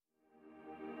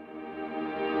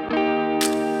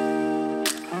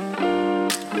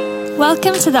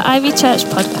Welcome to the Ivy Church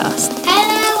podcast.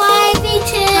 Hello, Ivy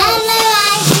Church. Hello,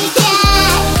 Ivy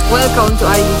Church. Welcome to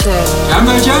Ivy Church.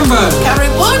 Jambo.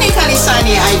 Karibuni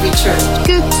kanisani Ivy Church.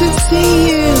 Good to see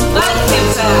you. Welcome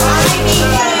to Ivy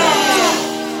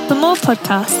Church. For more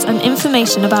podcasts and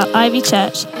information about Ivy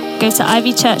Church, go to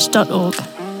ivychurch.org.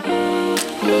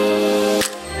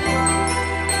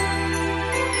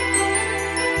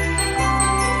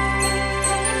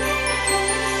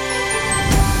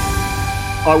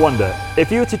 I wonder,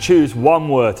 if you were to choose one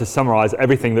word to summarise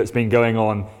everything that's been going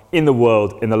on in the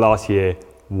world in the last year,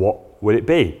 what would it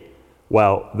be?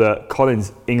 Well, the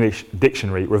Collins English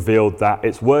Dictionary revealed that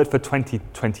its word for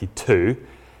 2022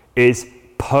 is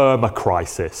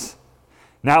permacrisis.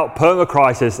 Now,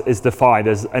 permacrisis is defined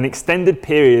as an extended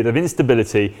period of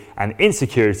instability and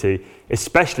insecurity,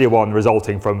 especially one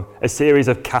resulting from a series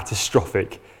of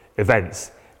catastrophic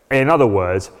events. In other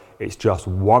words, it's just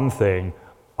one thing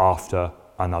after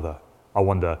another. I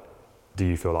wonder, do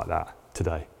you feel like that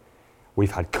today?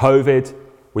 We've had COVID,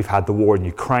 we've had the war in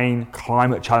Ukraine,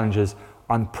 climate challenges,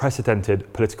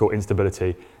 unprecedented political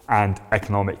instability, and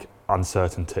economic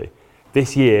uncertainty.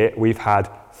 This year, we've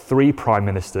had 3 prime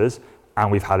ministers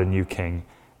and we've had a new king.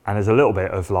 And there's a little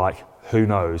bit of like, who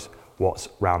knows what's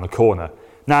round the corner.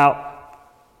 Now,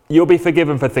 you'll be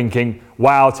forgiven for thinking,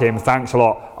 wow, Tim, thanks a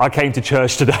lot. I came to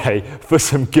church today for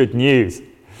some good news.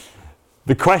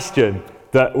 The question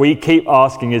that we keep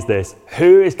asking is this: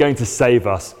 who is going to save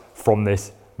us from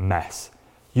this mess?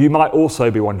 You might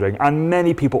also be wondering, and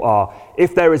many people are,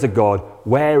 if there is a God,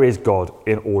 where is God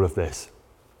in all of this?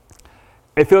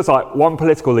 It feels like one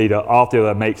political leader after the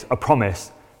other makes a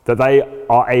promise that they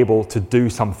are able to do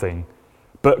something,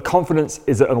 but confidence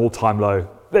is at an all-time low.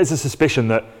 There's a suspicion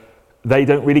that they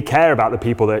don't really care about the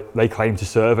people that they claim to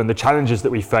serve, and the challenges that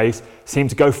we face seem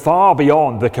to go far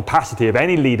beyond the capacity of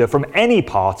any leader from any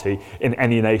party in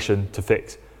any nation to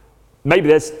fix. Maybe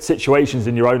there's situations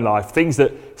in your own life, things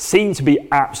that seem to be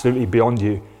absolutely beyond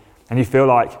you, and you feel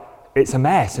like it's a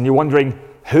mess, and you're wondering,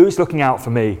 who's looking out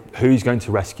for me? Who's going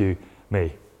to rescue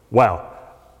me? Well,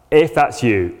 if that's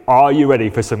you, are you ready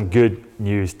for some good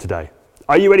news today?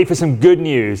 Are you ready for some good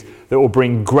news that will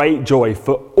bring great joy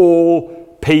for all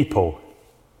people?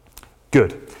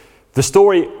 Good. The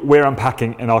story we're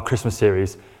unpacking in our Christmas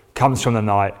series comes from the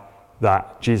night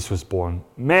that Jesus was born.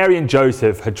 Mary and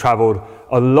Joseph had travelled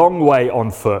a long way on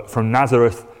foot from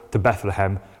Nazareth to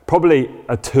Bethlehem, probably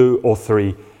a 2 or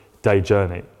 3 day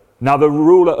journey. Now, the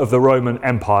ruler of the Roman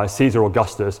Empire, Caesar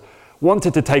Augustus,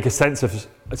 wanted to take a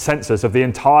census of the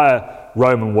entire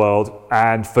Roman world,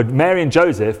 and for Mary and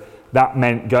Joseph, that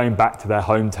meant going back to their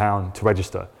hometown to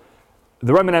register.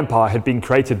 The Roman Empire had been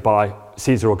created by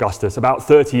Caesar Augustus about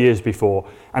 30 years before,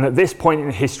 and at this point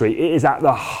in history, it is at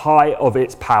the height of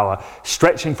its power,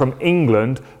 stretching from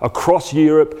England across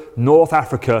Europe, North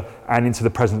Africa, and into the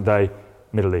present-day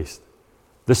Middle East.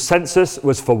 The census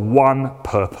was for one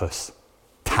purpose: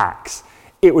 tax.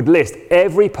 It would list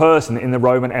every person in the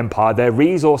Roman Empire, their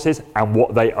resources, and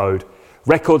what they owed.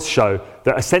 Records show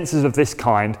that a census of this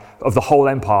kind, of the whole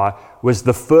empire, was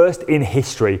the first in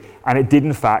history, and it did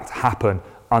in fact happen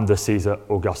under Caesar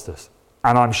Augustus.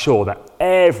 And I'm sure that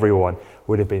everyone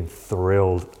would have been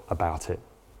thrilled about it.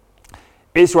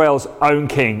 Israel's own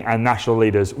king and national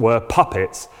leaders were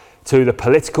puppets to the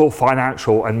political,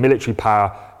 financial, and military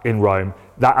power in Rome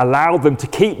that allowed them to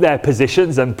keep their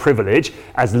positions and privilege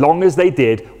as long as they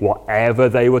did whatever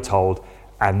they were told.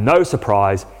 And no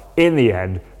surprise, in the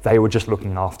end, they were just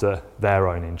looking after their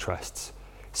own interests.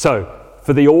 So,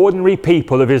 for the ordinary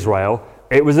people of Israel,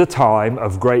 it was a time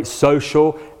of great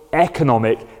social,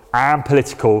 economic, and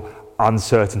political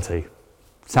uncertainty.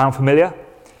 Sound familiar?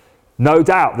 No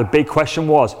doubt the big question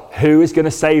was, who is going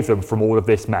to save them from all of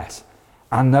this mess?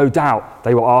 And no doubt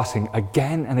they were asking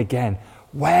again and again,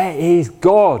 where is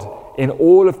God in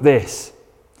all of this?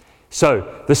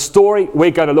 So, the story we're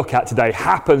going to look at today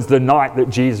happens the night that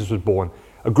Jesus was born.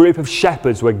 A group of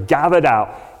shepherds were gathered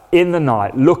out in the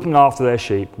night, looking after their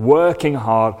sheep, working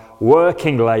hard,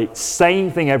 working late, same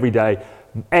thing every day,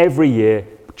 every year,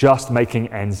 just making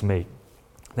ends meet.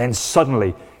 Then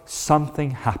suddenly, something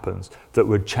happens that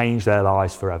would change their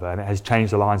lives forever, and it has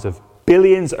changed the lives of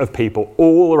billions of people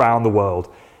all around the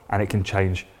world, and it can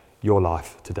change your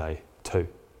life today too.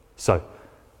 So,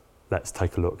 let's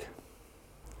take a look.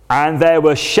 And there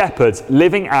were shepherds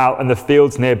living out in the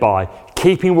fields nearby,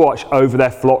 keeping watch over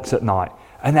their flocks at night.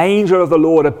 An angel of the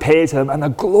Lord appeared to them, and the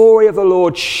glory of the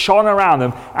Lord shone around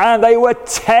them, and they were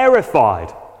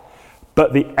terrified.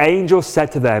 But the angel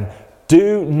said to them,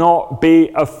 "Do not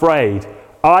be afraid.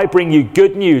 I bring you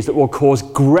good news that will cause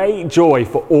great joy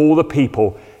for all the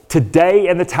people. Today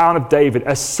in the town of David,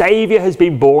 a Savior has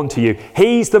been born to you.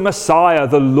 He's the Messiah,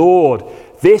 the Lord.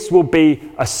 This will be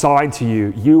a sign to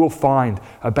you. You will find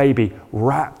a baby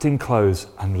wrapped in clothes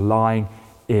and lying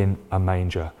in a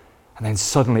manger. And then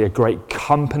suddenly a great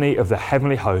company of the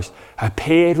heavenly host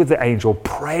appeared with the angel,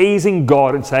 praising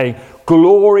God and saying,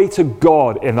 "Glory to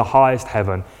God in the highest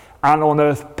heaven, and on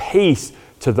earth peace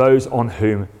to those on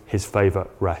whom his favor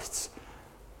rests."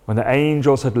 When the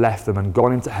angels had left them and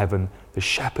gone into heaven, the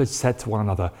shepherds said to one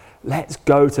another, "Let's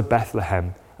go to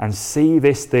Bethlehem and see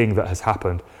this thing that has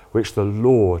happened, which the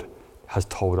Lord has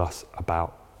told us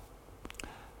about."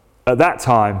 At that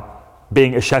time,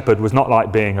 being a shepherd was not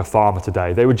like being a farmer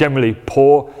today. They were generally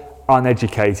poor,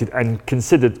 uneducated, and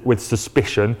considered with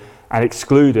suspicion and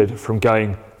excluded from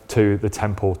going to the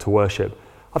temple to worship.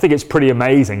 I think it's pretty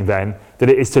amazing then that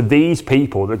it is to these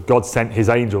people that God sent his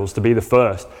angels to be the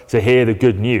first to hear the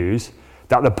good news,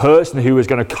 that the person who was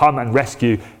going to come and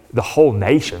rescue the whole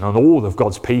nation and all of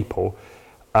God's people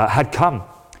had come.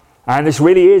 And this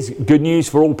really is good news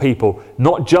for all people,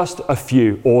 not just a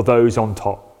few or those on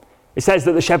top. It says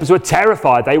that the shepherds were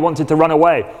terrified. They wanted to run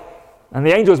away. And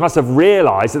the angels must have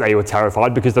realized that they were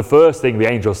terrified, because the first thing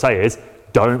the angels say is,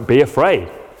 "Don't be afraid.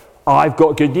 I've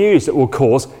got good news that will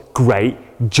cause great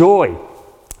joy."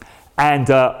 And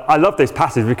I love this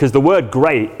passage because the word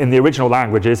great in the original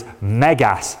language is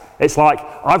megas. It's like,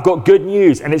 I've got good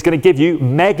news and it's going to give you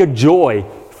mega joy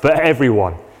for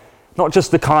everyone. Not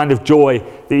just the kind of joy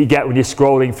that you get when you're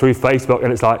scrolling through Facebook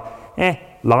and it's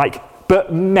like,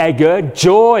 but mega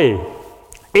joy.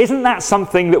 Isn't that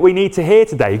something that we need to hear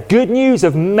today? Good news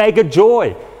of mega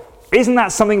joy. Isn't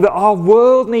that something that our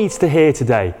world needs to hear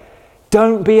today?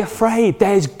 Don't be afraid.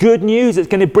 There's good news that's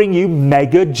going to bring you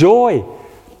mega joy.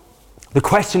 The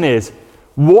question is,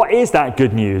 what is that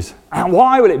good news? And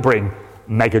why will it bring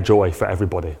mega joy for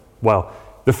everybody? Well,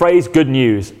 the phrase good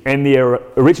news in the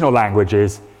original language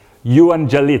is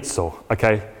euangelizo,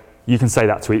 okay? You can say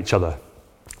that to each other.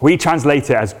 We translate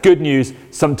it as good news,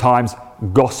 sometimes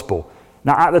gospel.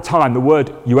 Now, at the time, the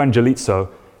word euangelizo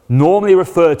normally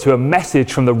referred to a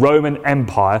message from the Roman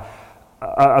Empire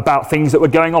about things that were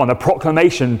going on, a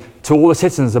proclamation to all the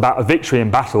citizens about a victory in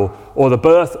battle, or the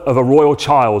birth of a royal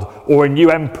child, or a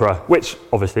new emperor, which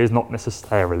obviously is not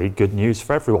necessarily good news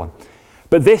for everyone.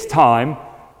 But this time,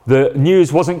 the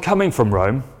news wasn't coming from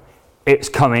Rome, it's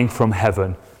coming from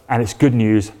heaven, and it's good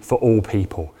news for all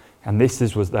people. And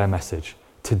this was their message.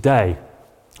 Today,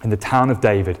 in the town of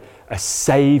David, a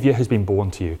Savior has been born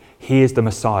to you. He is the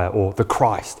Messiah, or the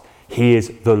Christ. He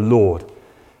is the Lord.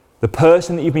 The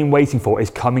person that you've been waiting for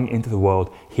is coming into the world.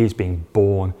 He is being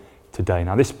born today.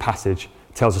 Now, this passage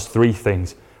tells us three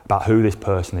things about who this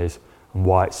person is and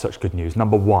why it's such good news.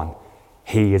 Number one,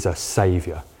 he is a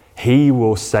Savior. He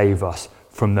will save us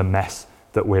from the mess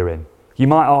that we're in. You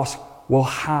might ask, well,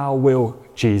 how will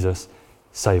Jesus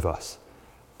save us?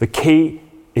 The key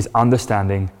is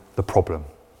understanding the problem.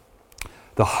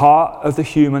 The heart of the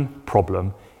human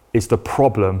problem is the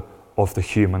problem of the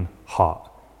human heart.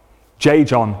 J.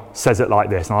 John says it like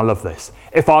this, and I love this.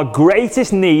 If our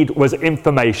greatest need was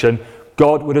information,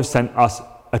 God would have sent us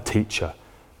a teacher.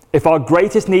 If our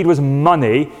greatest need was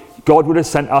money, God would have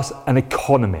sent us an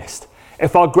economist.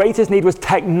 If our greatest need was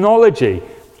technology,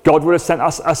 God would have sent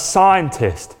us a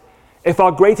scientist. If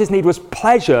our greatest need was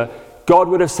pleasure, God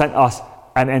would have sent us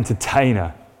an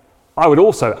entertainer. I would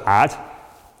also add,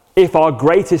 if our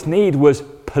greatest need was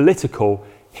political,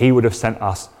 he would have sent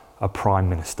us a prime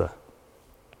minister.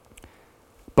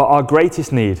 But our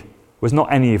greatest need was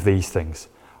not any of these things.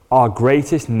 Our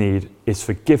greatest need is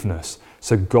forgiveness.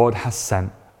 So God has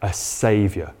sent a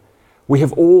Savior. We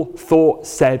have all thought,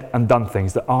 said, and done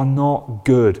things that are not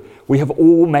good. We have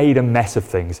all made a mess of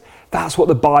things. That's what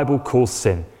the Bible calls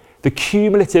sin. The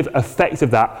cumulative effect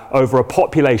of that over a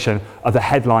population are the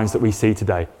headlines that we see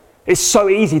today. It's so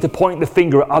easy to point the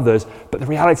finger at others, but the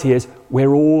reality is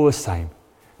we're all the same.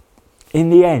 In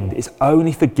the end, it's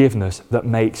only forgiveness that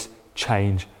makes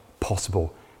change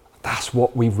possible. That's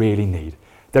what we really need.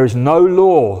 There is no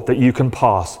law that you can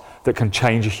pass that can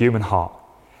change a human heart.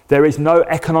 There is no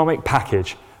economic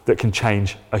package that can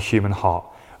change a human heart.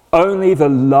 Only the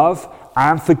love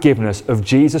and forgiveness of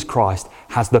Jesus Christ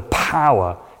has the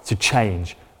power to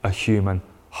change a human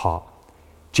heart.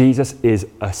 Jesus is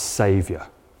a Savior.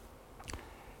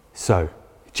 So,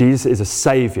 Jesus is a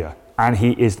Savior, and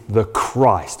he is the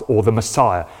Christ, or the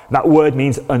Messiah. That word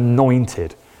means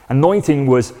anointed. Anointing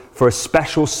was for a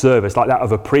special service, like that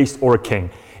of a priest or a king.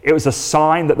 It was a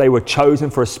sign that they were chosen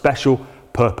for a special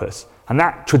purpose. And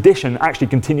that tradition actually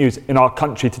continues in our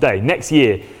country today. Next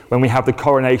year, when we have the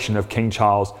coronation of King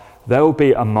Charles, there will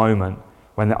be a moment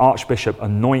when the Archbishop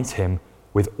anoints him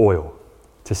with oil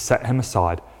to set him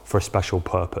aside for a special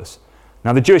purpose.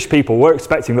 Now, the Jewish people were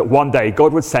expecting that one day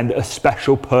God would send a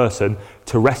special person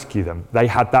to rescue them. They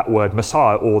had that word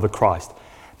Messiah, or the Christ.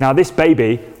 Now, this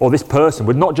baby or this person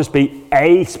would not just be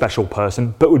a special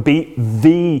person, but would be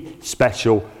the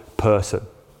special person.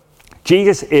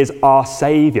 Jesus is our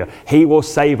Saviour. He will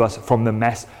save us from the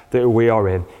mess that we are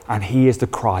in, and he is the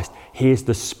Christ. He is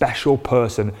the special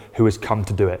person who has come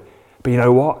to do it. But you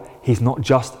know what? He's not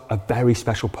just a very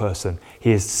special person.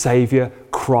 He is Saviour,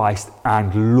 Christ,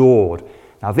 and Lord.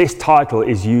 Now, this title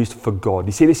is used for God.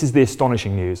 You see, this is the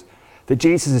astonishing news, that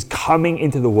Jesus is coming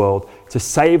into the world to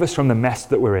save us from the mess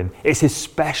that we're in. It's his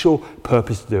special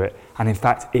purpose to do it. And in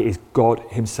fact, it is God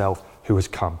himself who has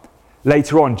come.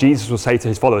 Later on, Jesus will say to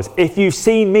his followers, if you've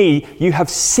seen me, you have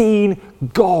seen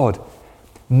God.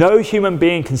 No human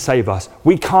being can save us.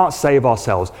 We can't save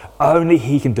ourselves. Only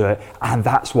he can do it. And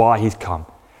that's why he's come.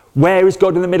 Where is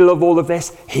God in the middle of all of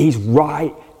this? He's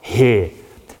right here.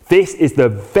 This is the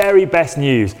very best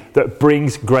news that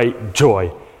brings great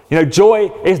joy. You know, joy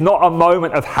is not a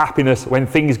moment of happiness when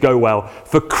things go well.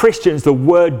 For Christians, the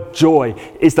word joy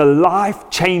is the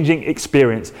life-changing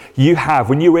experience you have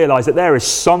when you realize that there is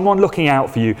someone looking out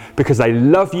for you because they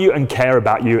love you and care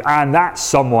about you, and that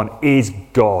someone is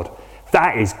God.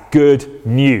 That is good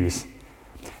news.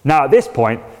 Now, at this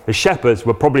point, the shepherds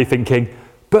were probably thinking,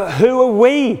 but who are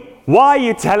we? Why are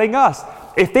you telling us?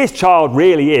 If this child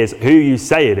really is who you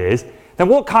say it is, then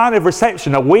what kind of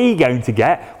reception are we going to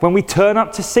get when we turn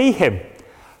up to see him?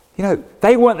 You know,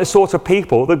 they weren't the sort of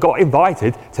people that got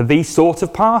invited to these sorts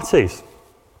of parties.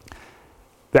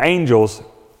 The angels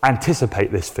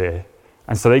anticipate this fear,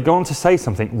 and so they go on to say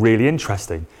something really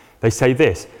interesting. They say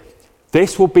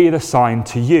this will be the sign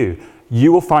to you.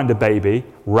 You will find a baby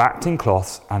wrapped in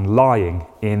cloths and lying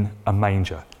in a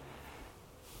manger.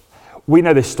 We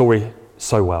know this story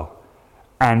so well,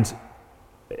 and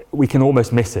we can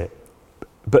almost miss it.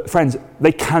 But friends,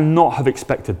 they cannot have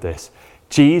expected this.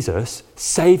 Jesus,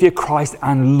 Saviour, Christ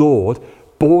and Lord,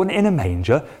 born in a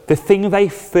manger, the thing they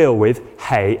fill with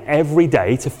hay every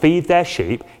day to feed their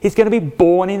sheep, he's going to be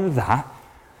born in that.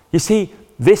 You see,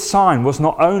 this sign was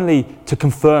not only to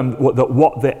confirm that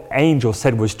what the angel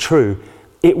said was true,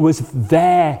 it was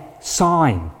their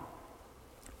sign.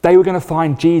 They were going to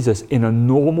find Jesus in a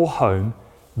normal home,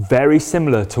 very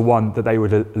similar to one that they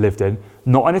would have lived in,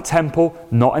 not in a temple,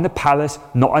 not in a palace,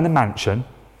 not in a mansion.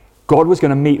 God was going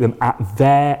to meet them at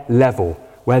their level,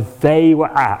 where they were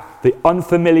at, the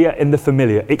unfamiliar in the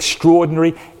familiar,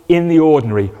 extraordinary in the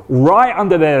ordinary, right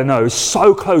under their nose,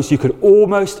 so close you could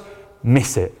almost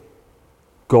miss it.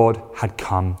 God had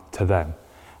come to them.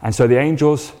 And so the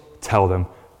angels tell them,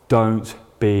 don't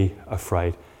be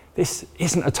afraid. This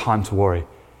isn't a time to worry.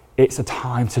 It's a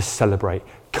time to celebrate.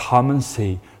 Come and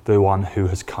see the one who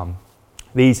has come.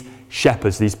 These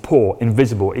shepherds, these poor,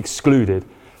 invisible, excluded,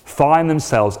 find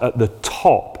themselves at the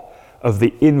top of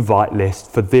the invite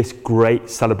list for this great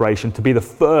celebration, to be the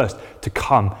first to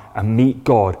come and meet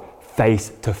God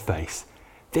face to face.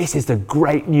 This is the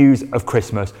great news of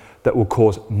Christmas that will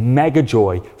cause mega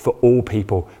joy for all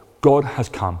people. God has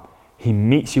come. He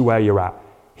meets you where you're at.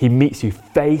 He meets you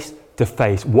face to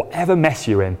face. Whatever mess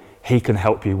you're in, he can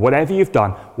help you. Whatever you've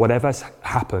done, whatever's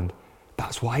happened,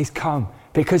 that's why he's come.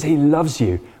 Because he loves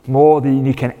you more than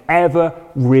you can ever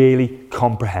really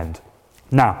comprehend.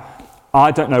 Now,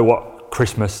 I don't know what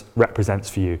Christmas represents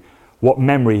for you, what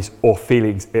memories or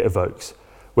feelings it evokes,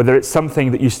 whether it's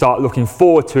something that you start looking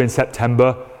forward to in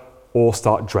September or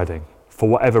start dreading for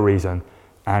whatever reason,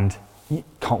 and you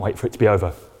can't wait for it to be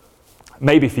over.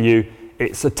 Maybe for you,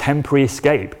 it's a temporary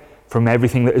escape from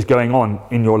everything that is going on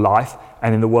in your life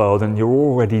and in the world, and you're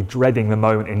already dreading the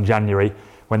moment in January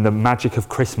when the magic of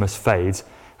Christmas fades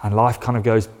and life kind of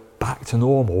goes back to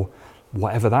normal,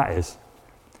 whatever that is.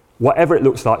 Whatever it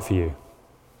looks like for you,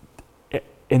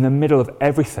 in the middle of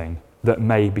everything that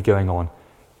may be going on,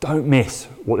 don't miss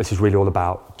what this is really all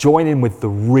about. Join in with the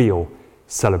real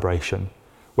celebration.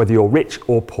 Whether you're rich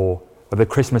or poor, whether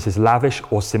Christmas is lavish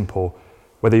or simple,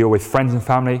 whether you're with friends and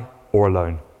family or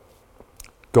alone.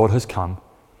 God has come.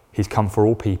 He's come for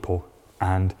all people,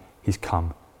 and he's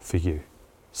come for you.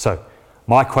 So,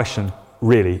 my question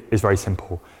really is very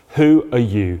simple. Who are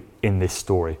you in this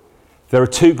story? There are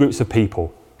two groups of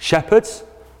people, shepherds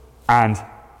and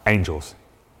angels.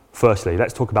 Firstly,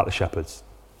 let's talk about the shepherds.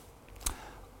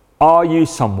 Are you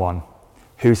someone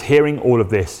who's hearing all of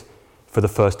this for the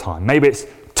first time? Maybe it's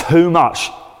too much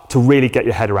to really get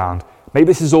your head around. Maybe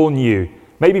this is all new.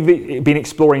 Maybe you've been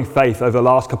exploring faith over the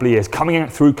last couple of years, coming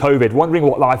out through COVID, wondering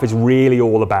what life is really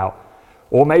all about.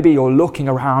 Or maybe you're looking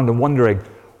around and wondering,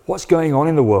 What's going on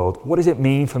in the world? What does it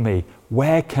mean for me?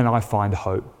 Where can I find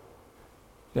hope?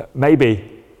 Yeah,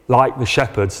 maybe, like the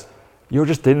shepherds, you're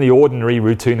just in the ordinary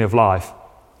routine of life.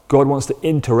 God wants to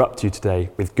interrupt you today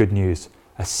with good news.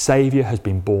 A Saviour has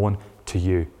been born to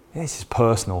you. This is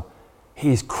personal.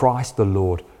 He is Christ the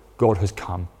Lord. God has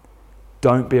come.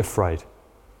 Don't be afraid.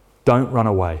 Don't run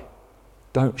away.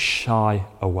 Don't shy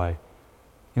away.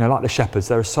 You know, like the shepherds,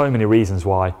 there are so many reasons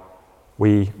why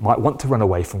we might want to run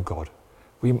away from God.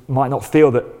 We might not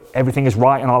feel that everything is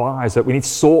right in our lives, that we need to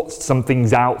sort some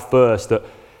things out first, that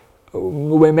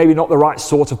we're maybe not the right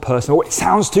sort of person, or it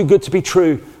sounds too good to be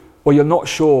true, or you're not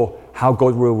sure how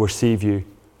God will receive you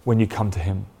when you come to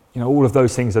him. You know, all of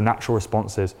those things are natural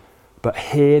responses. But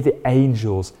hear the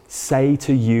angels say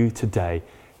to you today,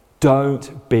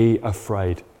 don't be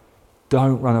afraid.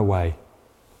 Don't run away.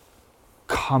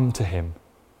 Come to him,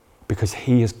 because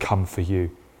he has come for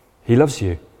you. He loves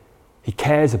you. He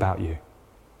cares about you.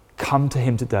 Come to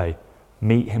him today.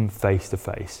 Meet him face to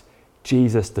face.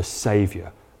 Jesus, the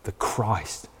Saviour, the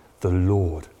Christ, the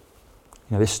Lord.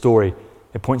 You know, this story,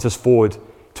 it points us forward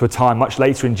to a time much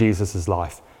later in Jesus'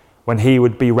 life when he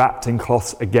would be wrapped in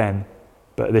cloths again,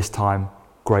 but this time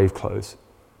grave clothes.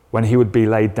 When he would be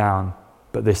laid down,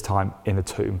 but this time in a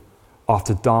tomb,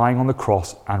 after dying on the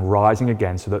cross and rising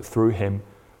again, so that through him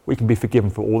we can be forgiven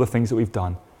for all the things that we've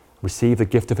done, receive the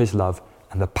gift of his love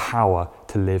and the power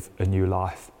to live a new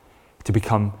life, to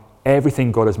become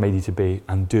everything God has made you to be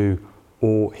and do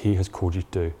all he has called you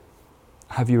to do.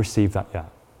 Have you received that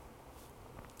yet?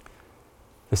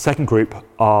 The second group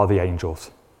are the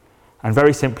angels. And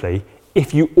very simply,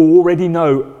 if you already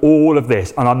know all of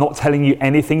this, and I'm not telling you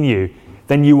anything new,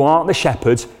 then you aren't the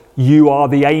shepherds, you are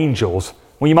the angels.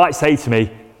 Well, you might say to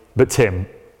me, but Tim,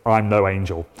 I'm no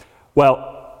angel.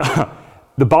 Well,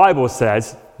 the Bible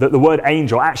says that the word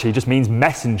angel actually just means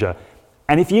messenger.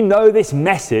 And if you know this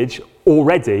message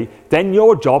already, then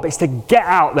your job is to get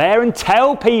out there and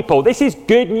tell people this is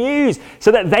good news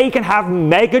so that they can have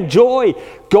mega joy.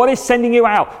 God is sending you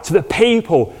out to the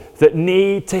people that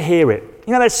need to hear it.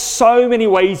 You know, there's so many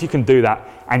ways you can do that,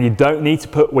 and you don't need to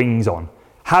put wings on.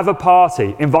 Have a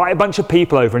party, invite a bunch of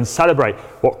people over and celebrate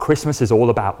what Christmas is all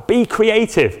about. Be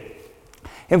creative.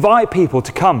 Invite people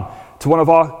to come to one of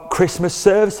our Christmas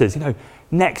services, you know,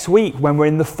 next week when we're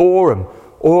in the Forum,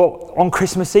 or on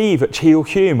Christmas Eve at Cheal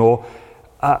Hume, or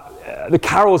the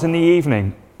carols in the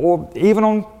evening, or even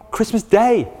on Christmas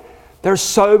Day. There are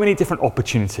so many different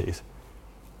opportunities.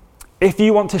 If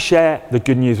you want to share the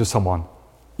good news with someone,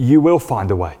 you will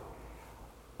find a way.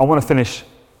 I want to finish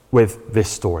with this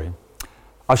story.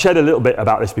 I've shared a little bit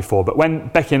about this before, but when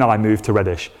Becky and I moved to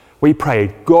Reddish, we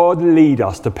prayed, God lead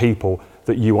us to people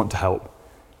that you want to help.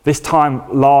 This time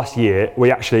last year, we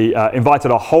actually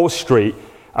invited our whole street.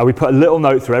 We put a little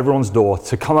note through everyone's door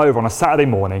to come over on a Saturday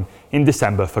morning in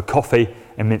December for coffee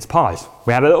and mince pies.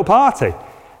 We had a little party,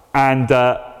 and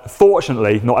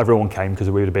fortunately, not everyone came because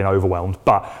we would have been overwhelmed,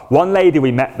 but one lady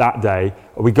we met that day,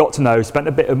 we got to know, spent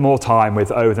a bit more time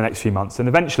with over the next few months, and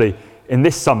eventually in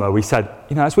this summer we said,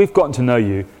 you know, as we've gotten to know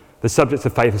you, the subject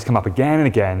of faith has come up again and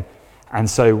again, and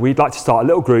so we'd like to start a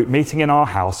little group meeting in our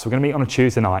house. We're going to meet on a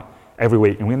Tuesday night every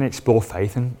week, and we're going to explore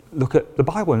faith and look at the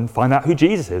Bible and find out who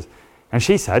Jesus is. And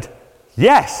she said,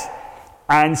 yes.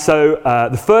 And so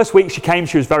the first week she came,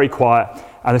 she was very quiet,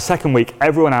 and the second week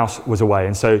everyone else was away,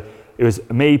 and so it was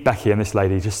me, Becky, and this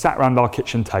lady just sat around our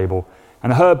kitchen table.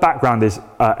 And her background is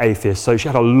atheist, so she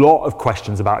had a lot of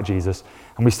questions about Jesus.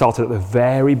 And we started at the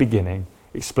very beginning,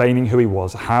 explaining who he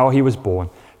was, how he was born,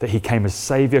 that he came as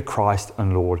Saviour, Christ,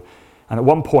 and Lord. And at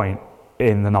one point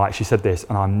in the night, she said this,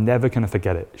 and I'm never going to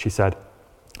forget it. She said,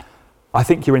 I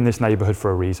think you're in this neighbourhood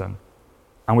for a reason.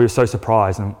 And we were so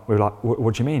surprised, and we were like,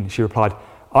 what do you mean? She replied,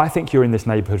 I think you're in this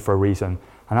neighbourhood for a reason,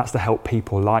 and that's to help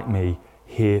people like me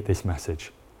hear this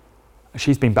message.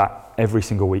 She's been back every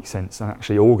single week since and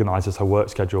actually organises her work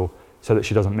schedule so that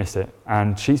she doesn't miss it.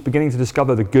 And she's beginning to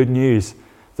discover the good news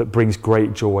that brings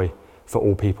great joy for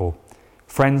all people.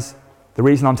 Friends, the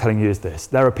reason I'm telling you is this.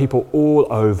 There are people all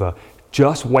over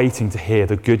just waiting to hear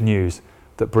the good news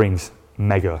that brings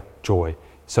mega joy.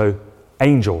 So,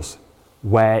 angels,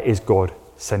 where is God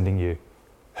sending you?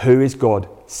 Who is God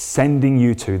sending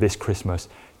you to this Christmas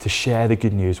to share the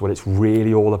good news, what it's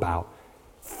really all about?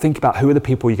 Think about who are the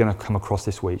people you're going to come across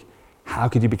this week. How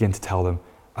could you begin to tell them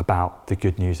about the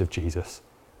good news of Jesus?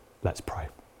 Let's pray.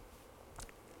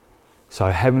 So,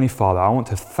 Heavenly Father, I want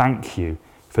to thank you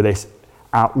for this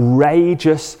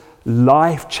outrageous,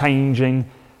 life-changing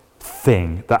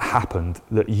thing that happened,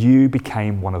 that you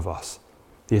became one of us.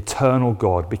 The eternal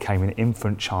God became an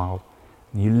infant child.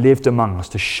 And you lived among us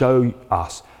to show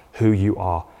us who you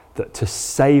are. that to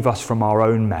save us from our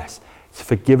own mess, to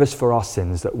forgive us for our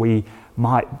sins, that we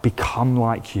might become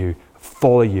like you,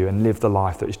 follow you, and live the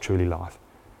life that is truly life.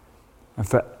 And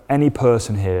for any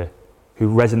person here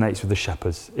who resonates with the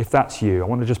shepherds, if that's you, I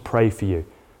want to just pray for you.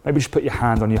 Maybe just put your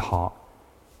hand on your heart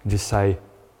and just say,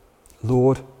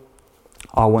 Lord,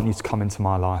 I want you to come into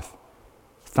my life.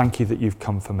 Thank you that you've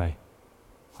come for me.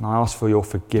 And I ask for your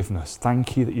forgiveness.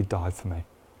 Thank you that you died for me.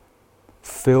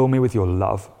 Fill me with your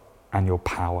love and your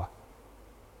power,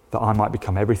 that I might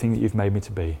become everything that you've made me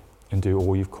to be and do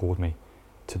all you've called me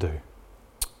to do.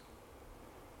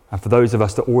 And for those of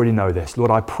us that already know this,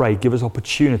 Lord, I pray, give us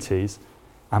opportunities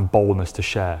and boldness to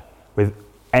share with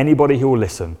anybody who will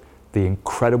listen the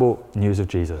incredible news of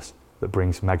Jesus that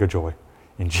brings mega joy.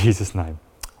 In Jesus' name,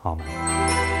 amen.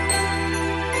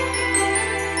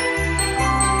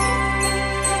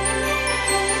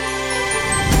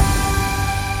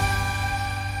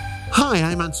 Hi,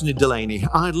 I'm Anthony Delaney.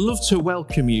 I'd love to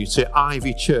welcome you to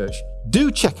Ivy Church.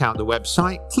 Do check out the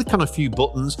website, click on a few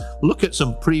buttons, look at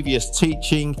some previous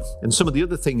teaching and some of the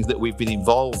other things that we've been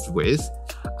involved with.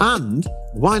 And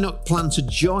why not plan to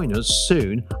join us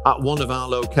soon at one of our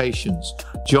locations?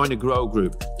 Join a Grow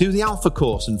group, do the Alpha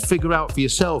course and figure out for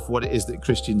yourself what it is that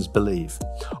Christians believe.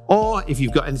 Or if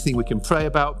you've got anything we can pray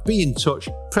about, be in touch,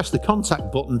 press the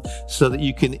contact button so that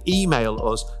you can email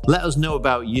us, let us know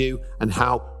about you and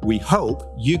how we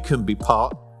hope you can be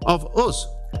part of us.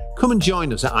 Come and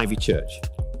join us at Ivy Church.